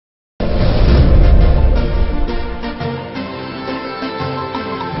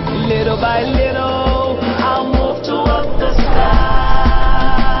by little, I'll move towards the sky.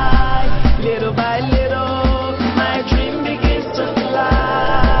 Little by little, my dream begins to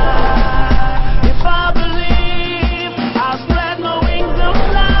fly. If I believe, I'll spread my wings and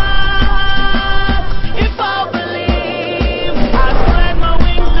fly. If I believe, I'll spread my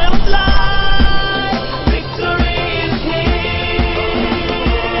wings and fly. Victory is here.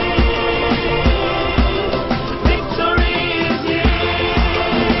 Victory is here.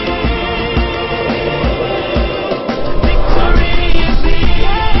 Victory is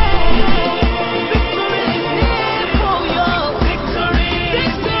here. Victory is here for you. Victory.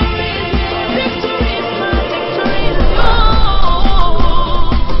 Victory is here. Victory is mine. Victory is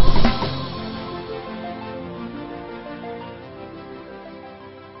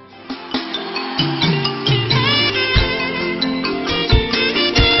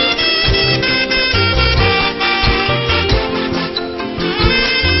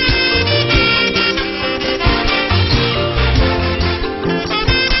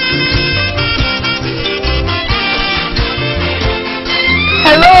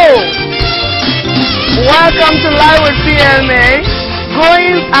Hello, welcome to Live with CMA,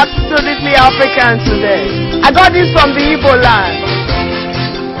 going absolutely African today. I got this from the Igbo land.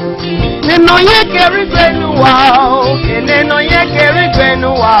 Neno ye keri gwenu wao, keneno ye keri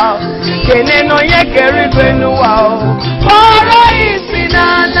gwenu wao, keneno ye keri gwenu wao. Oro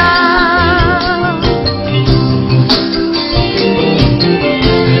isinana.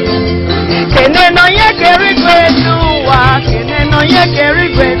 Keneno ye keri gwenu wao, keneno ye keri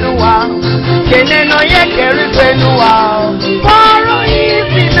gwenu wao, keneno ye keri gwenu wao. Oro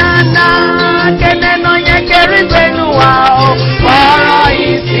isinana, keneno ye keri gwenu wao. Oro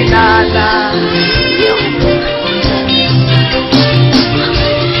isinana.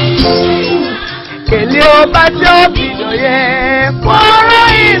 Kelio bajo bidoye. Oro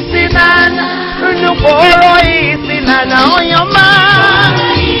isinana, oro isinana oyoma.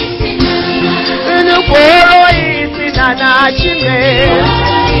 Oro isinana chime.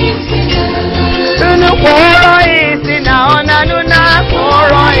 Oro isina onanuna.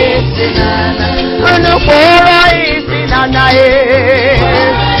 Oro isinana. Oro isinana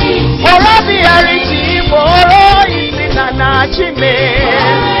Oro biariti. Oro isinana chime.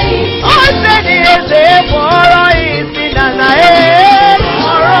 Oseni eze. Oro isinana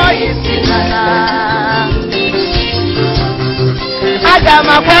Oro isinana.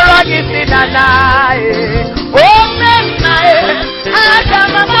 Agama kworo gisinana Omena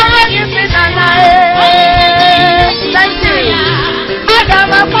Agama kworo gisinana Thank you.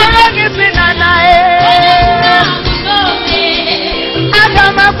 Agama kworo gisinana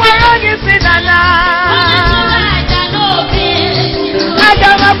Agama kworo gisinana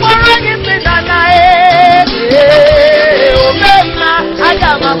Agama kworo gisinana Omena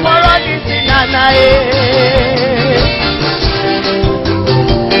Agama kworo gisinana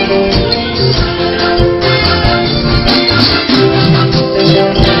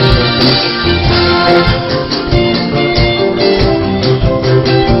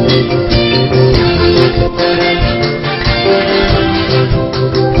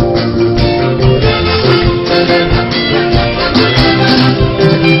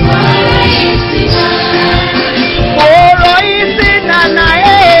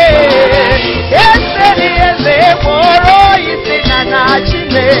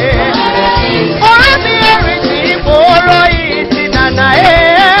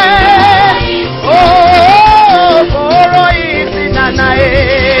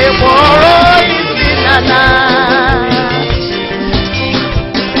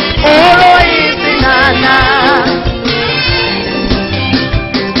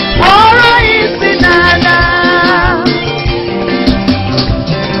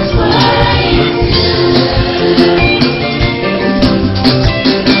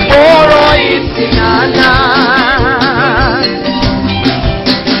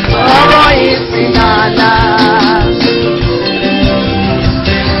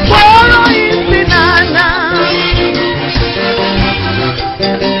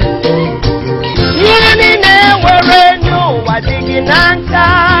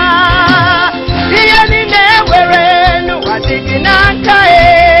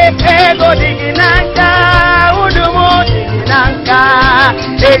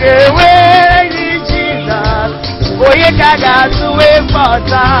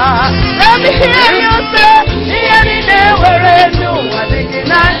Let me hear you say,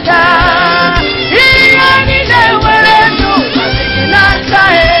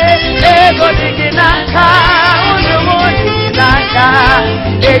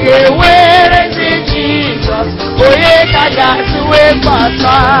 Jesus, iwe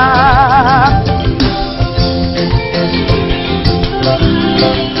bata.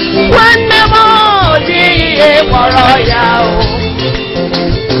 Nwanne Moji kpọrọ ya o.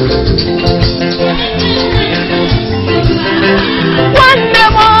 Nwanne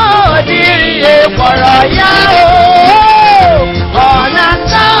Moji kpọrọ ya o. Ọ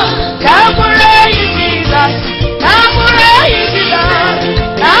na-ata ka bụrụ eyi Jizọs, ka bụrụ eyi Jizọs,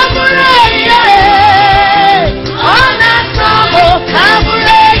 ka bụrụ eyi ya e. Ọ na-ata o ka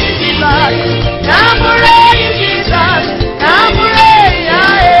bụrụ eyi Jizọs, ka bụrụ eyi Jizọs, ka bụrụ eyi ya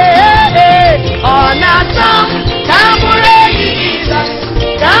e. Ọ na-ata ka bụrụ eyi Jizọs,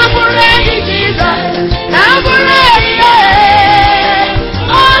 ka bụrụ eyi Jizọs, ka bụrụ eyi ya e.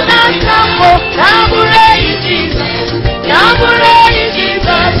 Ọ na-ata o ka bụrụ eyi Jizọs, ka bụrụ eyi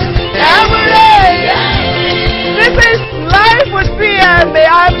Jizọs, ka bụrụ eyi ya e. This is Life with PMA.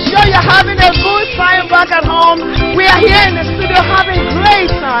 I'm sure you're having a good time back at home. We are here in the studio having a great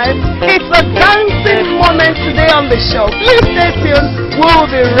time. It's a dancing moment today on the show. Please stay tuned. We'll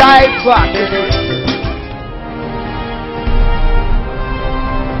be right back.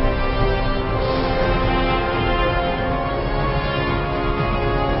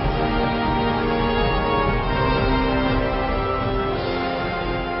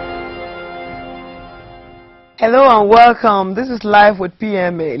 Hello and welcome. This is Life with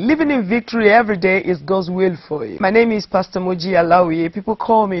PMA. Living in victory every day is God's will for you. My name is Pastor Moji Alawiye. People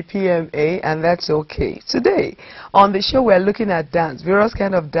call me PMA and that's okay. Today on the show we are looking at dance, various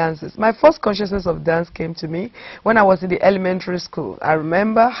kind of dances. My first consciousness of dance came to me when I was in the elementary school. I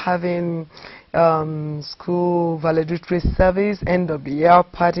remember having school valedictory service, end of the year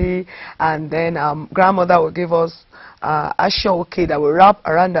party, and then grandmother would give us a show that will wrap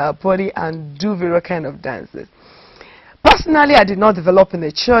around our body and do various kind of dances. Personally, I did not develop in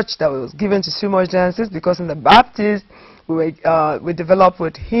a church that was given to so much dances, because in the Baptist we developed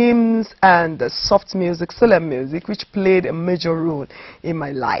with hymns and soft music, solemn music, which played a major role in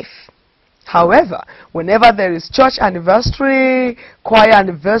my life. However, whenever there is church anniversary, choir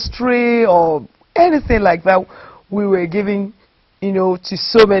anniversary, or anything like that, we were giving, to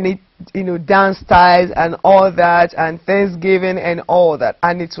so many, dance styles and all that, and Thanksgiving and all that,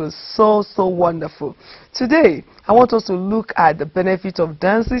 and it was so wonderful. Today, I want us to look at the benefit of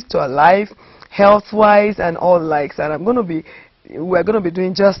dances to our life, health-wise and all likes, and we're going to be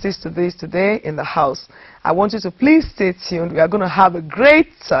doing justice to this today in the house. I want you to please stay tuned. We are going to have a great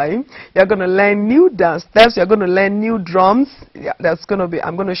time. You're going to learn new dance steps. You're going to learn new drums. Yeah,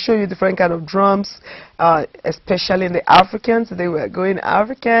 I'm going to show you different kind of drums, especially in the African. Today we are going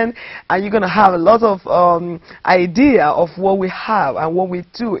African, and you're going to have a lot of idea of what we have and what we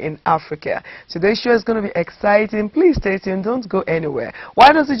do in Africa. Today's show is going to be exciting. Please stay tuned. Don't go anywhere.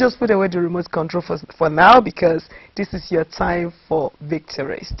 Why don't you just put away the remote control for now, because this is your time for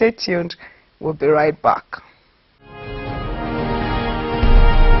victory. Stay tuned. We'll be right back.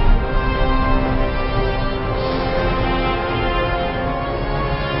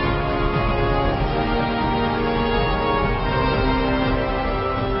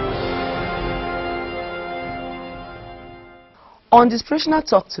 On the inspirational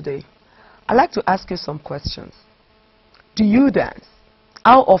talk today, I'd like to ask you some questions. Do you dance?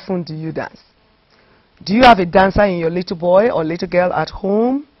 How often do you dance? Do you have a dancer in your little boy or little girl at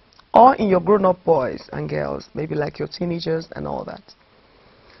home, or in your grown-up boys and girls, maybe like your teenagers and all that?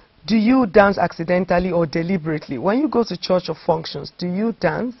 Do you dance accidentally or deliberately? When you go to church or functions, do you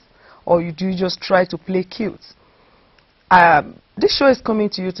dance, or do you just try to play cute? This show is coming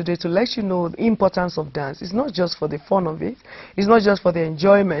to you today to let you know the importance of dance. It's not just for the fun of it. It's not just for the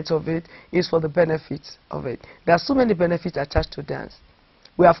enjoyment of it. It's for the benefits of it. There are so many benefits attached to dance.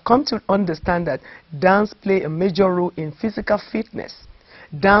 We have come to understand that dance plays a major role in physical fitness.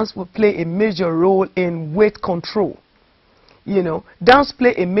 Dance will play a major role in weight control. Dance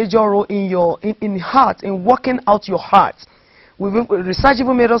play a major role in your heart, in working out your heart. Research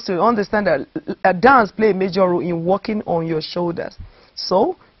even made us to understand that dance play a major role in working on your shoulders.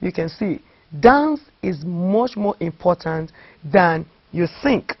 So you can see, dance is much more important than you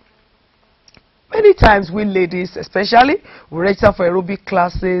think. Many times we ladies especially, we register for aerobic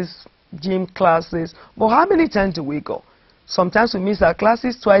classes, gym classes, but how many times do we go? Sometimes we miss our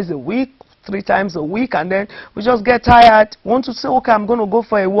classes twice a week, 3 times a week, and then we just get tired, want to say, okay, I'm going to go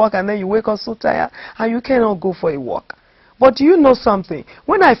for a walk, and then you wake up so tired and you cannot go for a walk. But do you know something?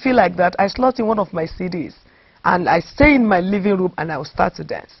 When I feel like that, I slot in one of my CDs and I stay in my living room and I will start to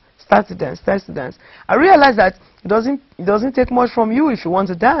dance. Start to dance. I realize that it doesn't take much from you if you want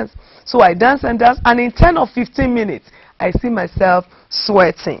to dance. So I dance, and in 10 or 15 minutes, I see myself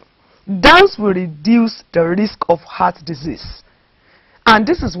sweating. Dance will reduce the risk of heart disease. And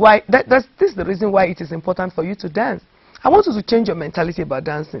this is why, this is the reason why it is important for you to dance. I want you to change your mentality about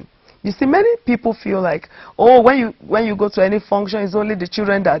dancing. You see, many people feel like, oh, when you go to any function, it's only the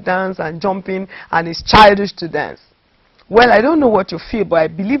children that dance and jumping, and it's childish to dance. Well, I don't know what you feel, but I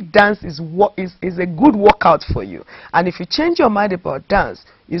believe dance is a good workout for you. And if you change your mind about dance,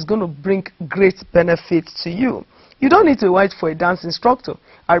 it's going to bring great benefits to you. You don't need to wait for a dance instructor.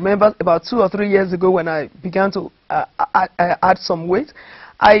 I remember about 2 or 3 years ago when I began to add some weight,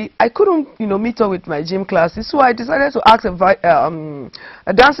 I couldn't, meet up with my gym classes, so I decided to ask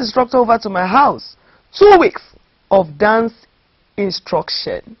a dance instructor over to my house. 2 weeks of dance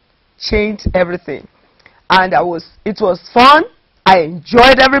instruction changed everything. And it was fun. I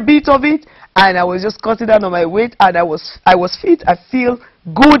enjoyed every bit of it, and I was just cutting down on my weight, and I was fit. I feel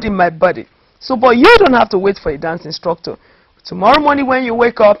good in my body. So, but you don't have to wait for a dance instructor. Tomorrow morning when you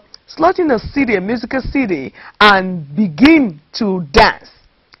wake up, slot in a CD, a musical CD, and begin to dance.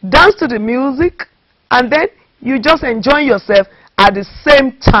 Dance to the music, and then you just enjoy yourself at the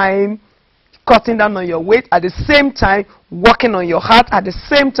same time cutting down on your weight, at the same time working on your heart, at the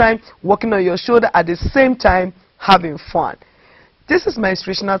same time working on your shoulder, at the same time having fun. This is my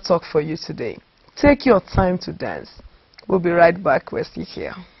inspirational talk for you today. Take your time to dance. We'll be right back. We're still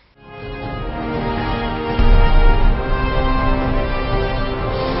here.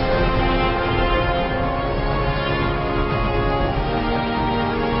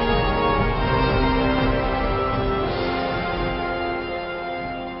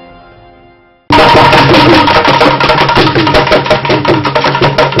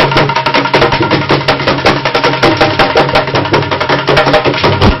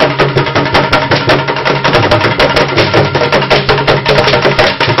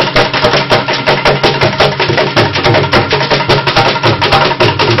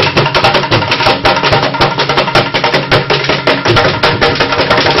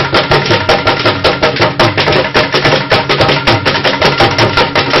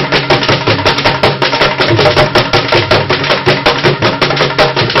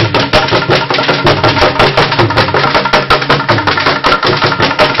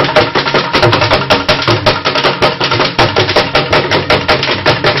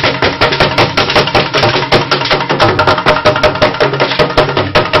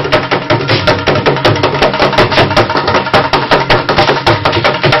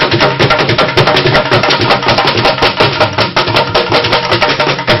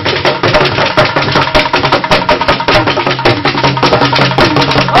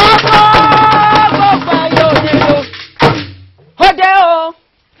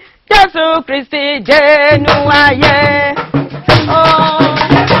 Kristi jẹ́nu ayé.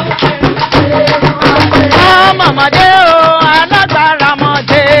 Ọmọdé o, alágbára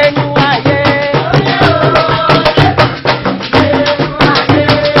ọmọdé nu ayé.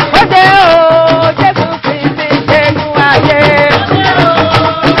 Òde o, Jésù Kristi jẹ́nu ayé.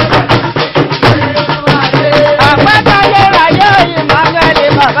 Àpáta ayérayé Ìmánúẹ́lì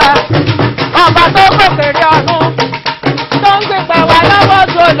bàbá, ọba tó kòkèrè ọ̀run, tó ń gbégbá wa lọ́wọ́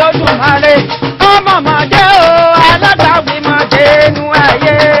tó Olódùmarè. Ọmọdé o, alágbàwí ọmọdé nu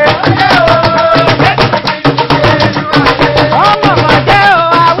ayé. Ọmọdé o,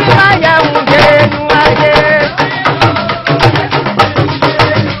 àwímáyẹ̀wò nu ayé.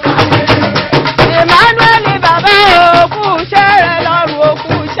 Ìmánúẹ́lì bàbá òkú iṣẹ́ rẹ̀ lọ́rùn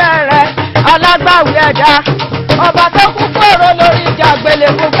òkú iṣẹ́ rẹ̀. Alágbàwí ẹ̀dá, ọba tó kú kóró lórí ìjà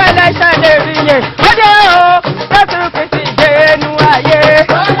àgbélébùú kẹ́lẹ́ṣẹ̀ lè rí yè. Òde o, Jésù Kristi jẹ́nu ayé.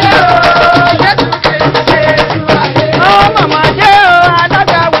 Ọmọdé o,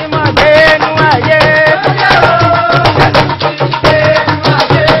 alágbàwí ọmọdé nu ayé.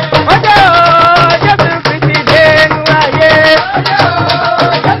 Òde o, Jésù Kristi jẹ́nu ayé.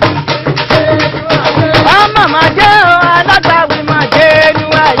 Ọmọdé o, alágbàwí ọmọdé nu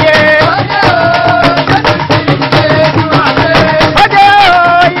ayé. Òde o,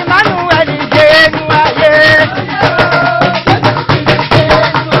 Ìmánúẹ́lì jẹ́nu ayé.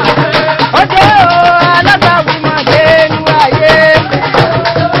 Òde o, alágbàwí ọmọdé nu ayé.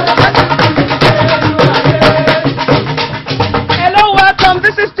 Hello, welcome.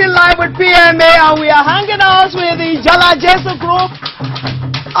 This is Still Live with PMA, and we are hanging out with the Jala Jesu group,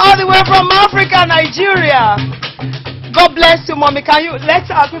 all the way from Africa, Nigeria. God bless you, Mommy. Can you let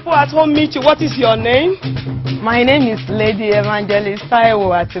our people at home meet you? What is your name? My name is Lady Evangelist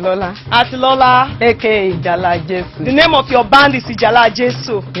Taiwo Atilola, Atilola. aka Jala Jesu. The name of your band is Jala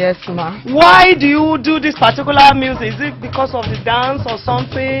Jesu. Yes, ma. Why do you do this particular music? Is it because of the dance or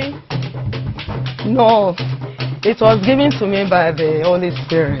something? No, it was given to me by the Holy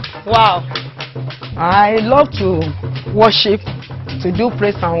Spirit. Wow. I love to worship to do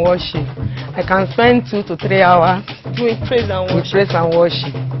praise and worship. I can spend 2 to 3 hours Doing praise and with worship. praise and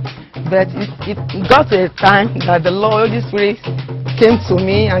worship. But it got to a time that the Lord, Holy Spirit, came to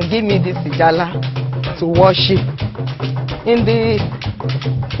me and gave me this ijala to worship. In the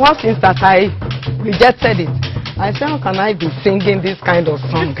first instance, I rejected it. I said, how can I be singing this kind of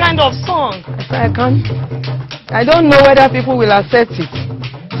song? This kind of song. I said, I can't. I don't know whether people will accept it.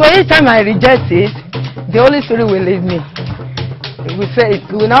 So each time I reject it, the Holy Spirit will lead me. It will say, it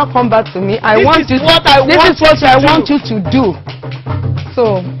will now come back to me. This is what I want you to do.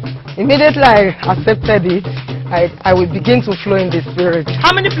 So immediately I accepted it. I will begin to flow in the Spirit.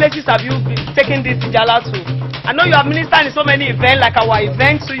 How many places have you been taking this ijala to? I know you have ministered in so many events, like our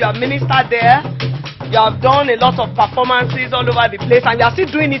events, so you have ministered there. You have done a lot of performances all over the place, and you are still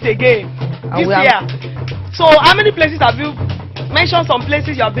doing it again this year. So how many places have you mentioned? Some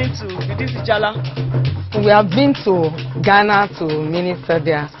places you have been to with this ijala? We have been to Ghana to minister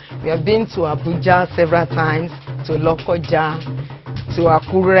there. We have been to Abuja several times, to Lokoja, to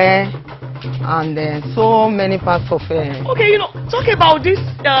Akure, and so many parts of Okay, you know, talk about this.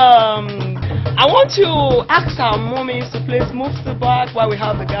 I want to ask our mommies to please move to the back while we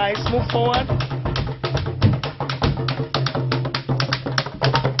have the guys move forward.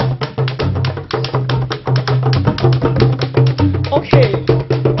 Okay,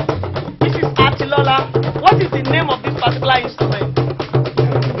 this is Atilola. What is the name of this particular instrument?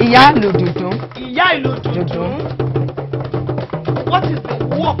 Iya Lududun. Iya Ilu Dundun. What is the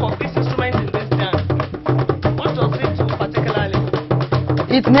work of this instrument in this dance? What does it do particularly?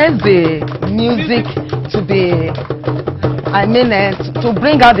 It makes the music to be, to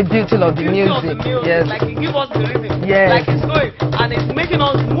bring out the beauty of the Beauty of music. the music. Yes. Like it gives us the rhythm. Yes. Like it's going and it's making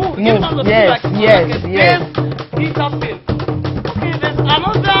us move. Giving us the feel Yes, like, yes, like a yes. bass guitar feel. Okay, there's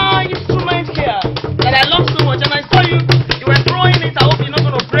another instrument here that I love so much, and I saw you were throwing it. I hope you're not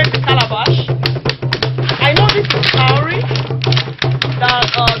going to break the calabash. I know this is cowrie. That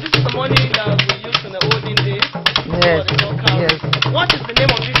this is the money that we used in the olden days. Yes, yes. What is the name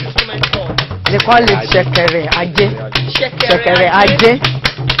of this instrument called? They call it Shekere Aje. Shekere Aje.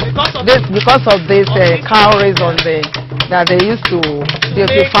 Because of Because of this cowries on that they used to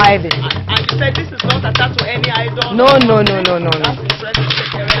beautify it. And you said this is not attached to any idol. No. That's interesting.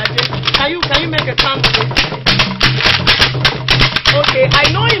 Shekere Aje. Can you make a sound of it? Okay, I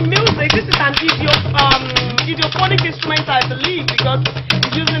know in music this is an idiophonic instrument, I believe, because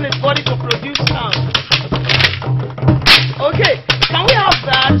it's using its body to produce sound. Okay, can we have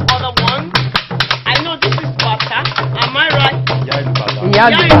that other one? I know this is bata. Am I right?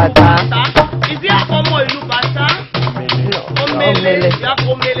 Iya Lubata. Is there Omo Ilu Bata? Omele. You have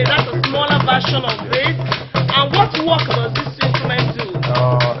Omele. That's a smaller version of it. And what work does this instrument do?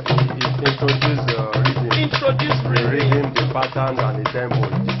 It introduces Introduce the rhythm. rhythm, the pattern, and the tempo.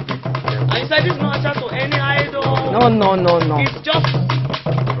 And you said this is not attached to any idol. No. It's just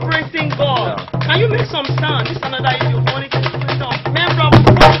praising God. Yeah. Can you make some sound? This is another idiophonic instrument of member of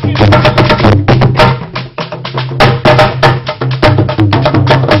working sound.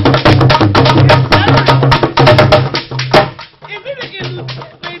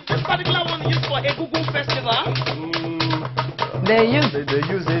 Is this particular one used for a Google festival? They use They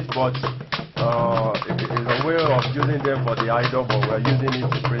use it, but it's a way of using them for the idol, but we're using it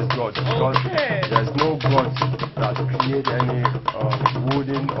to praise God because Okay. there's no God that create any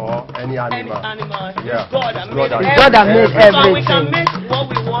wooden or any animal. Any animal. Yeah. It's God that It's made God that everything. God that made So we can everything. make what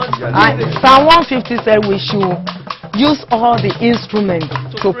we want. Yeah. Psalm 150 said we should use all the instruments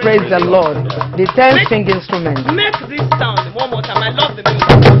to praise the Lord. The 10 string instruments. Make this sound one more time. I love the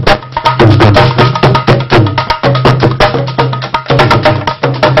music.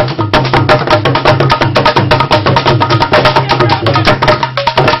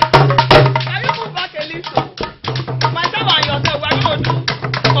 Can you move back a little? Myself and yourself, we're going to do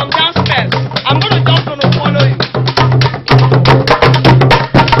some dance steps. I'm going to just follow you.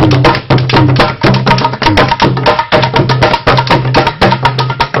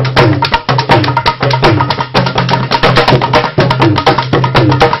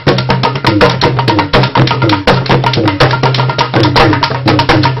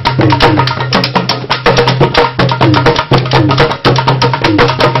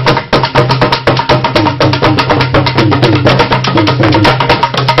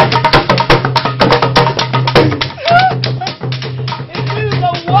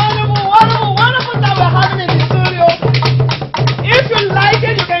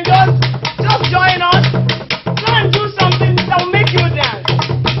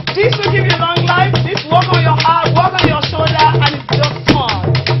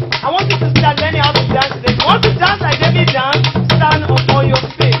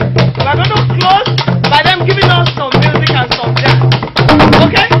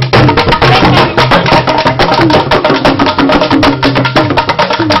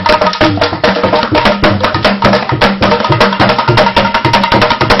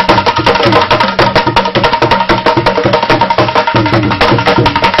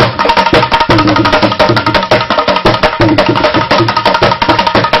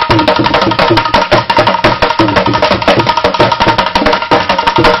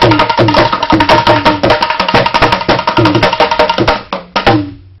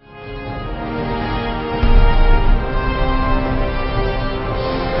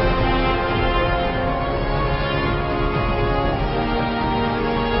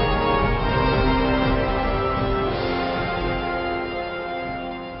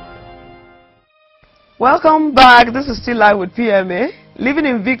 Welcome back. This is still live with PMA. Living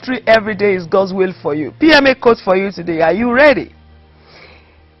in victory every day is God's will for you. PMA quote for you today. Are you ready?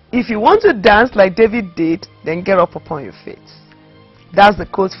 If you want to dance like David did, then get up upon your feet. That's the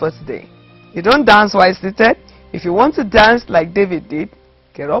quote for today. You don't dance while seated. If you want to dance like David did,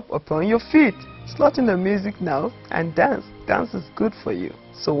 get up upon your feet. Slot in the music now and dance. Dance is good for you.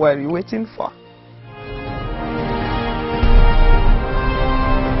 So what are you waiting for?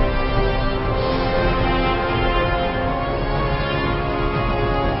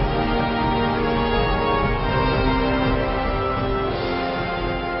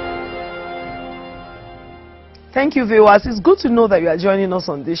 Thank you, viewers. It's good to know that you are joining us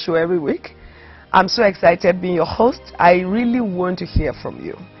on this show every week. I'm so excited being your host. I really want to hear from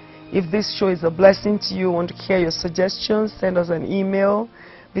you. If this show is a blessing to you, want to hear your suggestions, send us an email,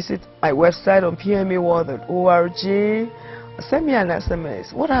 visit my website on pmaworld.org, send me an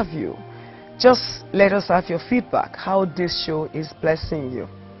SMS, what have you. Just let us have your feedback, how this show is blessing you.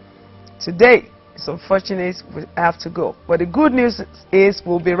 Today, it's unfortunate we have to go, but the good news is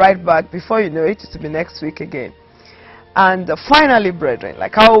we'll be right back. Before you know it, it will be next week again. And finally, brethren,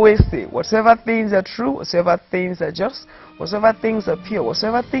 like I always say, whatsoever things are true, whatsoever things are just, whatsoever things are pure,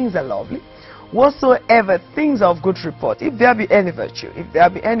 whatsoever things are lovely, whatsoever things are of good report, if there be any virtue, if there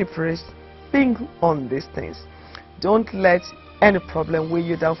be any praise, think on these things. Don't let any problem weigh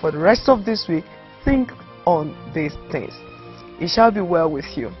you down for the rest of this week. Think on these things. It shall be well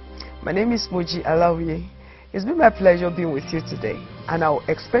with you. My name is Moji Alawiye. It's been my pleasure being with you today, and I'll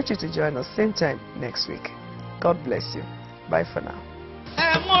expect you to join us same time next week. God bless you. Bye for now.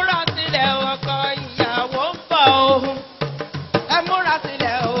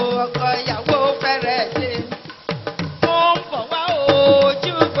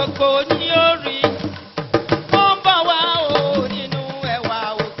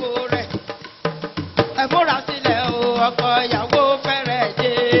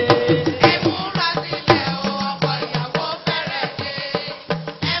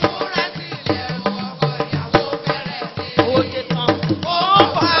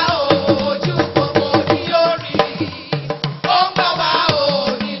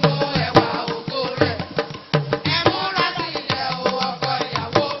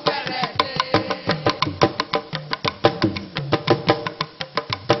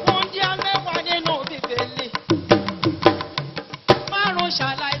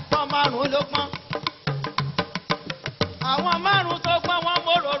 Àwọn márùn-ún tó gbọ́n wọn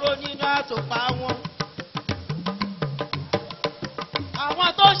móròrò nínú àtòpá wọn.